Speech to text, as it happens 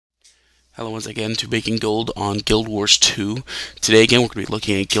Hello once again to Baking Gold on Guild Wars 2. Today again we're going to be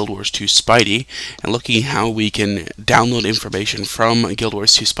looking at Guild Wars 2 Spidy and looking at how we can download information from Guild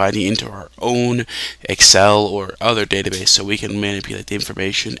Wars 2 Spidy into our own Excel or other database so we can manipulate the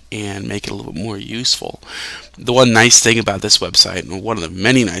information and make it a little bit more useful. The one nice thing about this website, and one of the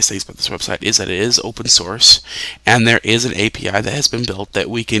many nice things about this website, is that it is open source and there is an API that has been built that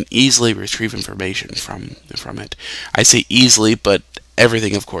we can easily retrieve information from it. I say easily, but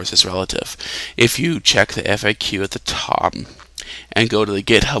everything, of course, is relative. If you check the FAQ at the top and go to the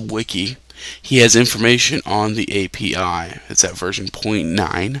GitHub wiki, he has information on the API. It's at version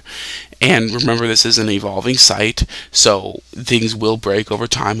 0.9. And remember, this is an evolving site, so things will break over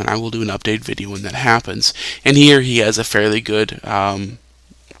time, and I will do an update video when that happens. And here he has a fairly good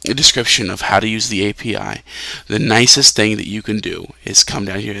description of how to use the API. The nicest thing that you can do is come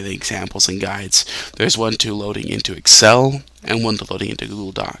down here to the examples and guides. There's one to loading into Excel and one to loading into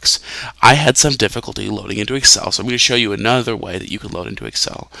Google Docs. I had some difficulty loading into Excel, so I'm going to show you another way that you can load into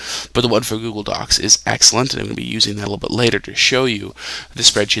Excel. But the one for Google Docs is excellent, and I'm going to be using that a little bit later to show you the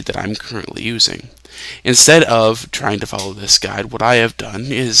spreadsheet that I'm currently using. Instead of trying to follow this guide, what I have done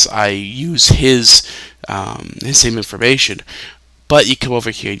is I use his same information, but you come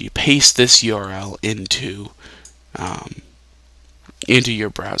over here and you paste this URL into your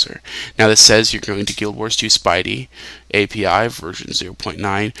browser. Now this says you're going to Guild Wars 2 Spidy API version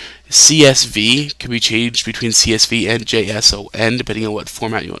 0.9. CSV can be changed between CSV and JSON depending on what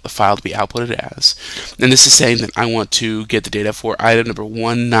format you want the file to be outputted as. And this is saying that I want to get the data for item number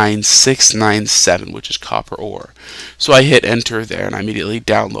 19697, which is copper ore. So I hit enter there and I immediately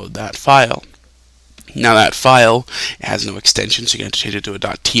download that file. Now that file has no extension, so you're going to change it to a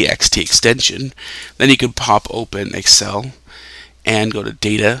 .txt extension. Then you can pop open Excel and go to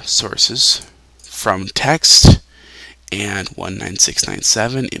Data Sources, from Text, and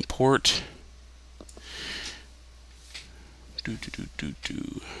 19697, import.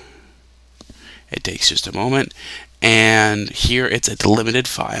 It takes just a moment, and here it's a delimited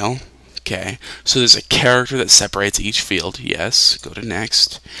file. Okay, so there's a character that separates each field. Yes, go to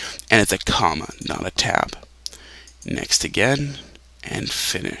next, and it's a comma, not a tab. Next again, and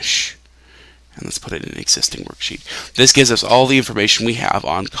finish. And let's put it in an existing worksheet. This gives us all the information we have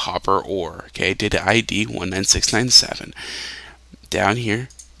on copper ore. Okay, data ID 19697. Down here,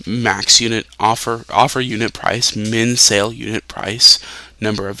 max unit offer unit price, min sale unit price,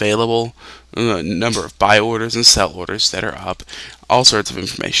 number available, number of buy orders and sell orders that are up, all sorts of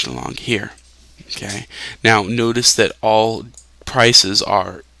information along here. Okay, now notice that all prices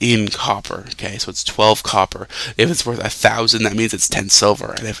are in copper. Okay, so it's 12 copper. If it's worth 1,000, that means it's 10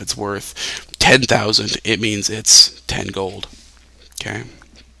 silver, and if it's worth 10,000, it means it's 10 gold. Okay,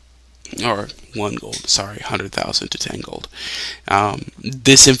 or 1 gold, sorry, 100,000 to 10 gold.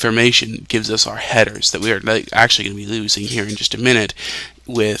 This information gives us our headers that we are actually going to be using here in just a minute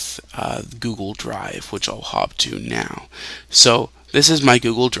with Google Drive, which I'll hop to now. So this is my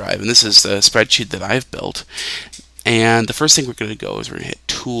Google Drive, and this is the spreadsheet that I've built. And the first thing we're going to go is we're going to hit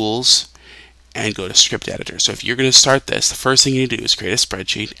Tools and go to Script Editor. So if you're going to start this, the first thing you need to do is create a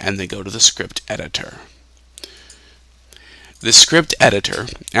spreadsheet and then go to the Script Editor. The Script Editor,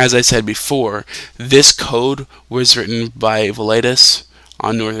 as I said before, this code was written by Veletis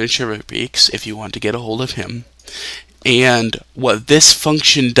on Northern Sugar Peaks, if you want to get a hold of him. And what this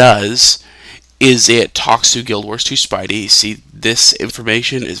function does is it talks to Guild Wars 2 Spidy. See, this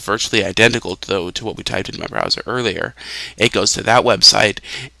information is virtually identical to what we typed in my browser earlier. It goes to that website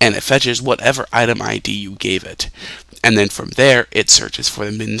and it fetches whatever item ID you gave it. And then from there, it searches for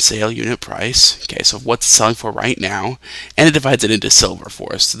the min sale unit price. Okay, so what's it selling for right now, and it divides it into silver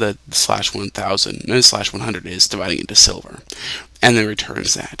for us. So the /1000, no, /100 is dividing it into silver, and then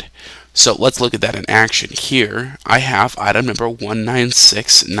returns that. So let's look at that in action. Here, I have item number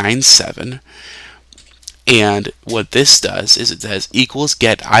 19697, and what this does is it says equals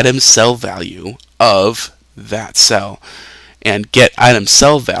get item sell value of that cell, and get item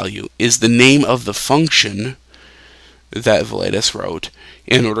sell value is the name of the function that Veletis wrote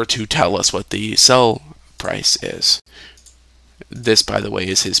in order to tell us what the sell price is. This, by the way,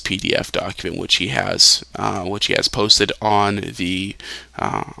 is his PDF document, which he has posted on the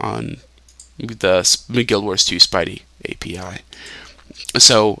Guild Wars 2 Spidy API.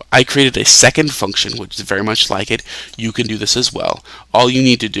 So I created a second function, which is very much like it. You can do this as well. All you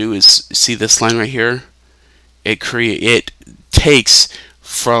need to do is see this line right here. It takes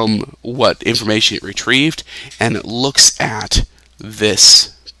from what information it retrieved, and it looks at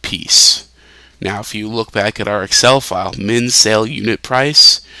this piece. Now, if you look back at our Excel file, min sale unit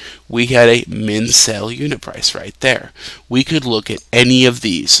price, we had a min sale unit price right there. We could look at any of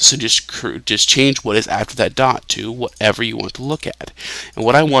these. So just change what is after that dot to whatever you want to look at. And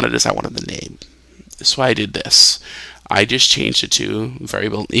what I wanted is I wanted the name. So I did this. I just changed it to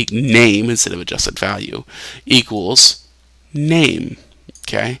variable name instead of adjusted value equals name.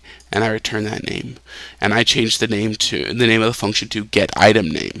 Okay, and I return that name, and I changed the name of the function to get item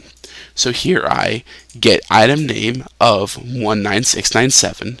name. So here I get item name of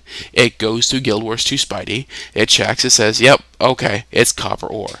 19697. It goes to Guild Wars 2 Spidy. It checks. It says, "Yep, okay, it's copper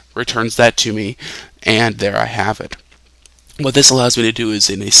ore." Returns that to me, and there I have it. What this allows me to do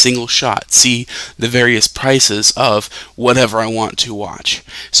is in a single shot see the various prices of whatever I want to watch.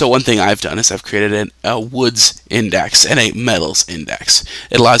 So one thing I've done is I've created a woods index and a metals index.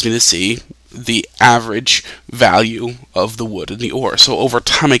 It allows me to see the average value of the wood and the ore. So over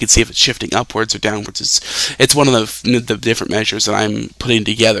time I can see if it's shifting upwards or downwards. It's one of the different measures that I'm putting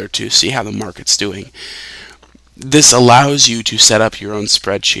together to see how the market's doing. This allows you to set up your own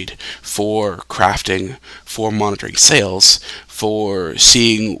spreadsheet for crafting, for monitoring sales, for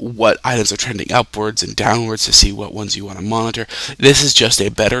seeing what items are trending upwards and downwards to see what ones you want to monitor. This is just a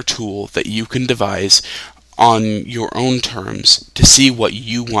better tool that you can devise on your own terms to see what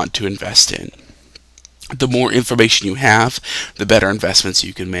you want to invest in. The more information you have, the better investments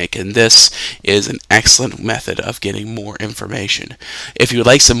you can make, and this is an excellent method of getting more information. If you would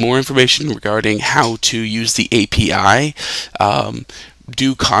like some more information regarding how to use the API,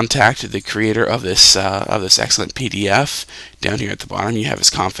 do contact the creator of this excellent PDF. Down here at the bottom, you have his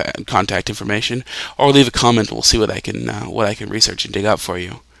contact information, or leave a comment. We'll see what I can research and dig up for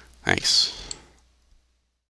you. Thanks.